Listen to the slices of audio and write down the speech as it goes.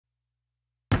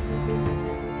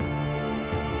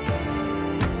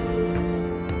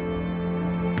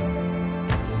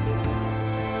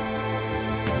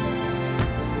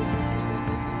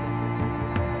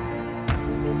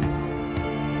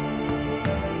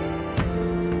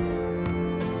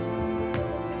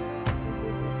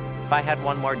If I had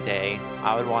one more day,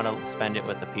 I would want to spend it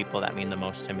with the people that mean the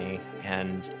most to me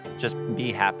and just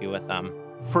be happy with them.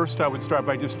 First, I would start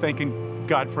by just thanking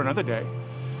God for another day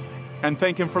and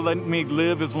thank Him for letting me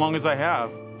live as long as I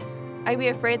have. I'd be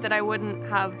afraid that I wouldn't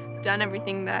have done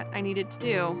everything that I needed to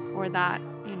do, or that,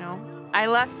 I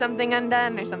left something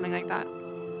undone or something like that.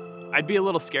 I'd be a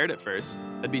little scared at first.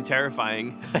 That'd be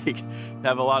terrifying,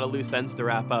 have a lot of loose ends to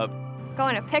wrap up. Go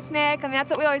on a picnic. That's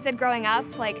what we always did growing up,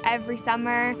 every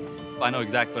summer. I know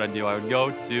exactly what I'd do. I would go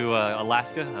to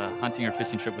Alaska, a hunting or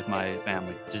fishing trip with my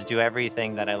family. Just do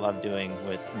everything that I love doing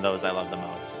with those I love the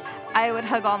most. I would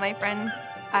hug all my friends.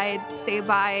 I'd say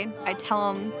bye. I'd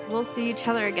tell them, we'll see each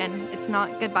other again. It's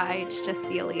not goodbye, it's just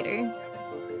see you later.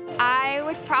 I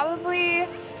would probably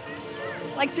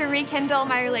like to rekindle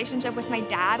my relationship with my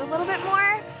dad a little bit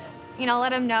more.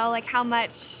 Let him know how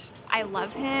much I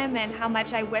love him and how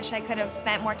much I wish I could have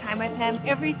spent more time with him.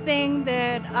 Everything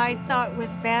that I thought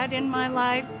was bad in my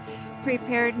life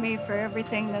prepared me for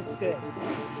everything that's good.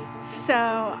 So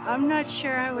I'm not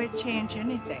sure I would change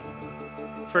anything.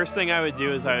 First thing I would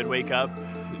do is I would wake up,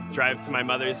 drive to my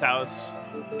mother's house,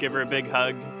 give her a big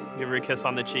hug, give her a kiss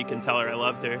on the cheek and tell her I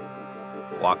loved her.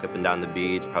 Walk up and down the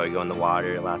beach, probably go in the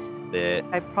water the last bit.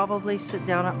 I'd probably sit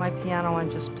down at my piano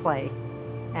and just play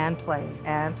and play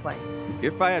and play.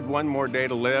 If I had one more day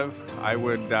to live, I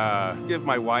would give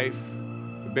my wife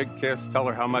a big kiss, tell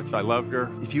her how much I loved her.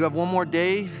 If you have one more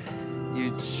day,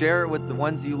 you'd share it with the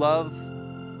ones you love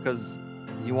because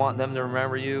you want them to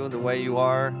remember you the way you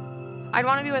are. I'd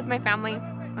want to be with my family.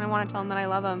 I want to tell them that I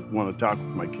love them. I want to talk with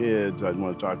my kids. I'd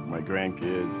want to talk with my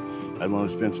grandkids. I'd want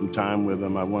to spend some time with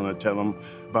them. I want to tell them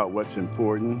about what's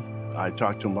important. I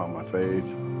talk to them about my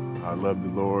faith. I love the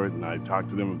Lord, and I talk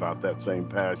to them about that same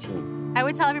passion. I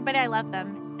would tell everybody I love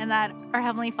them and that our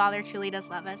Heavenly Father truly does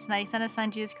love us and that He sent His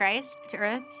Son, Jesus Christ, to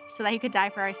earth so that He could die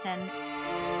for our sins.